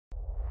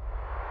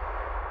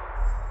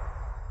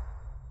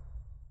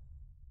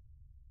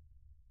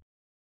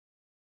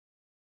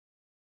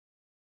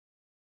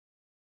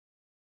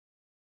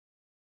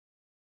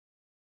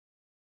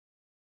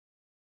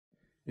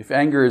If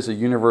anger is a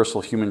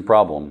universal human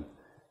problem,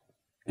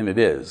 and it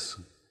is,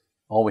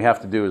 all we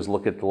have to do is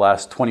look at the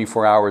last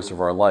 24 hours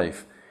of our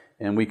life,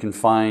 and we can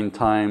find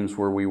times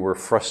where we were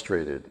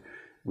frustrated.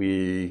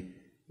 We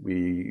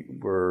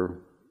were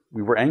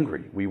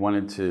angry. We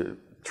wanted to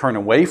turn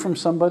away from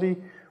somebody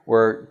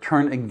or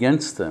turn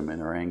against them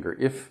in our anger.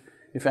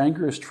 If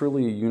anger is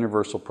truly a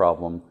universal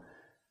problem,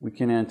 we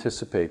can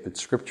anticipate that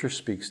Scripture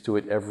speaks to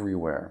it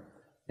everywhere.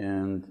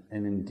 And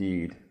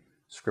indeed,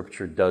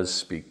 Scripture does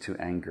speak to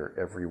anger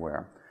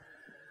everywhere.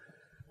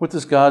 What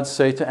does God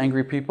say to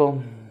angry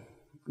people?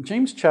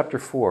 James chapter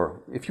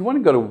 4. If you want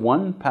to go to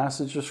one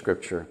passage of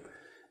Scripture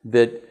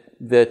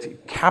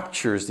that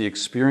captures the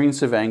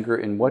experience of anger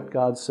and what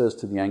God says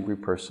to the angry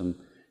person,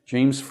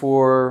 James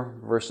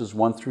 4, verses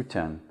 1 through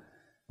 10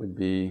 would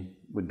be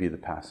the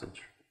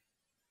passage.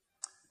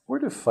 Where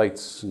do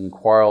fights and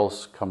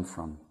quarrels come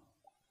from?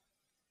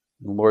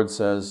 The Lord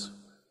says,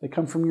 they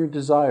come from your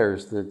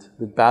desires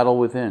that battle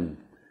within.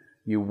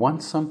 You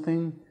want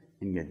something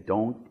and you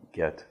don't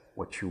get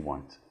what you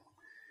want.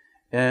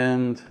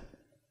 And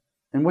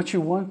what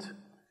you want,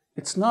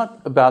 it's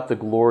not about the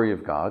glory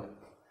of God.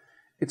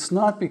 It's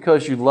not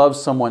because you love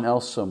someone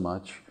else so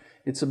much.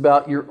 It's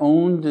about your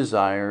own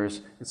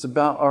desires. It's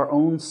about our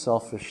own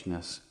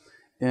selfishness.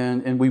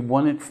 And we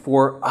want it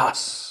for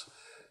us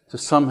to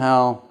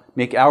somehow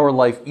make our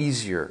life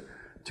easier,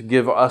 to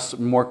give us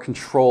more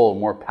control,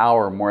 more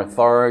power, more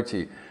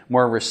authority,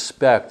 more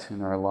respect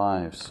in our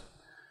lives.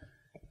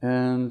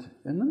 And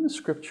then the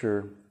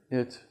Scripture,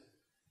 it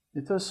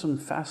does some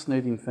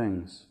fascinating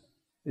things.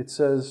 It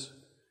says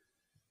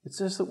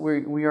that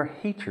we are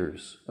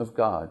haters of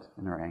God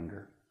in our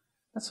anger.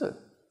 That's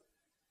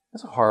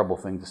a horrible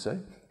thing to say.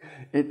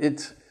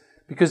 It's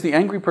because the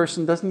angry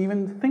person doesn't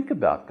even think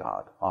about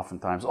God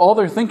oftentimes. All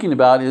they're thinking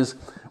about is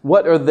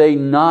what are they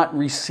not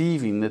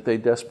receiving that they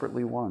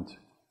desperately want.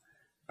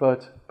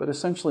 But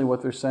essentially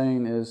what they're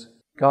saying is,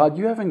 God,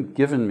 you haven't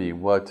given me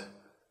what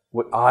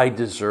I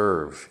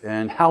deserve,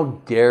 and how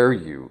dare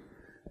you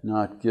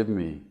not give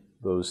me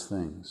those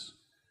things.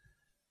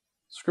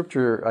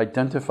 Scripture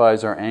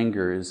identifies our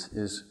anger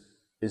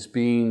as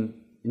being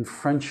in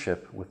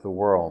friendship with the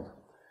world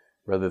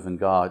rather than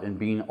God, and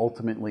being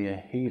ultimately a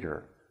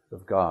hater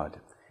of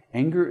God.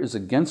 Anger is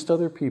against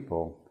other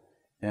people,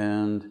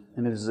 and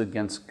it is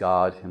against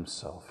God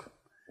himself.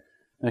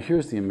 Now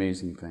here's the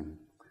amazing thing.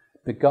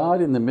 That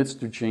God, in the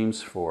midst of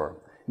James 4,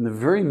 in the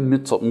very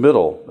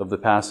middle of the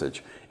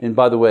passage, and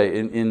by the way,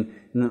 in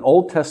an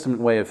Old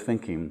Testament way of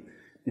thinking,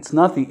 it's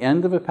not the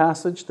end of a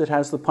passage that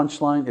has the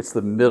punchline, it's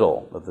the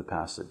middle of the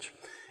passage.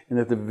 And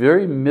at the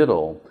very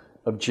middle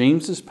of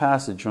James's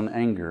passage on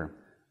anger,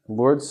 the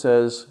Lord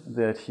says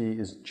that he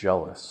is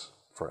jealous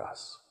for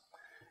us.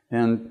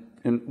 And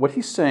what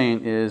he's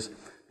saying is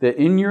that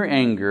in your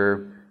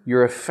anger,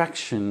 your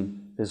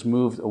affection has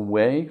moved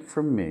away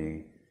from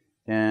me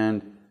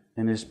and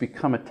has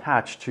become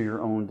attached to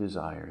your own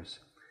desires.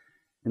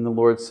 And the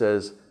Lord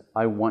says,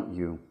 I want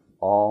you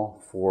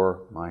all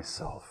for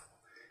myself.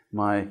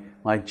 My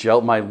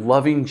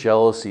loving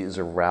jealousy is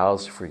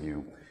aroused for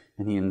you,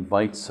 and he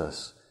invites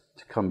us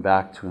to come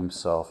back to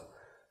himself,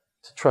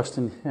 to trust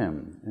in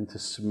him, and to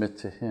submit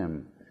to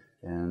him,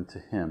 and to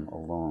him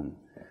alone.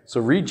 So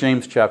read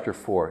James chapter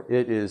 4.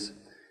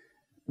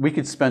 We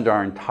could spend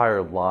our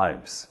entire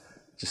lives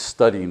just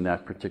studying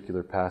that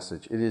particular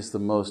passage. It is the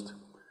most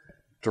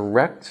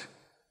direct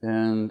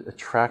and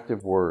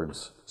attractive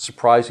words,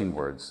 surprising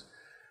words,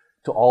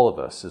 to all of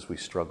us as we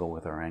struggle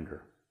with our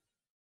anger.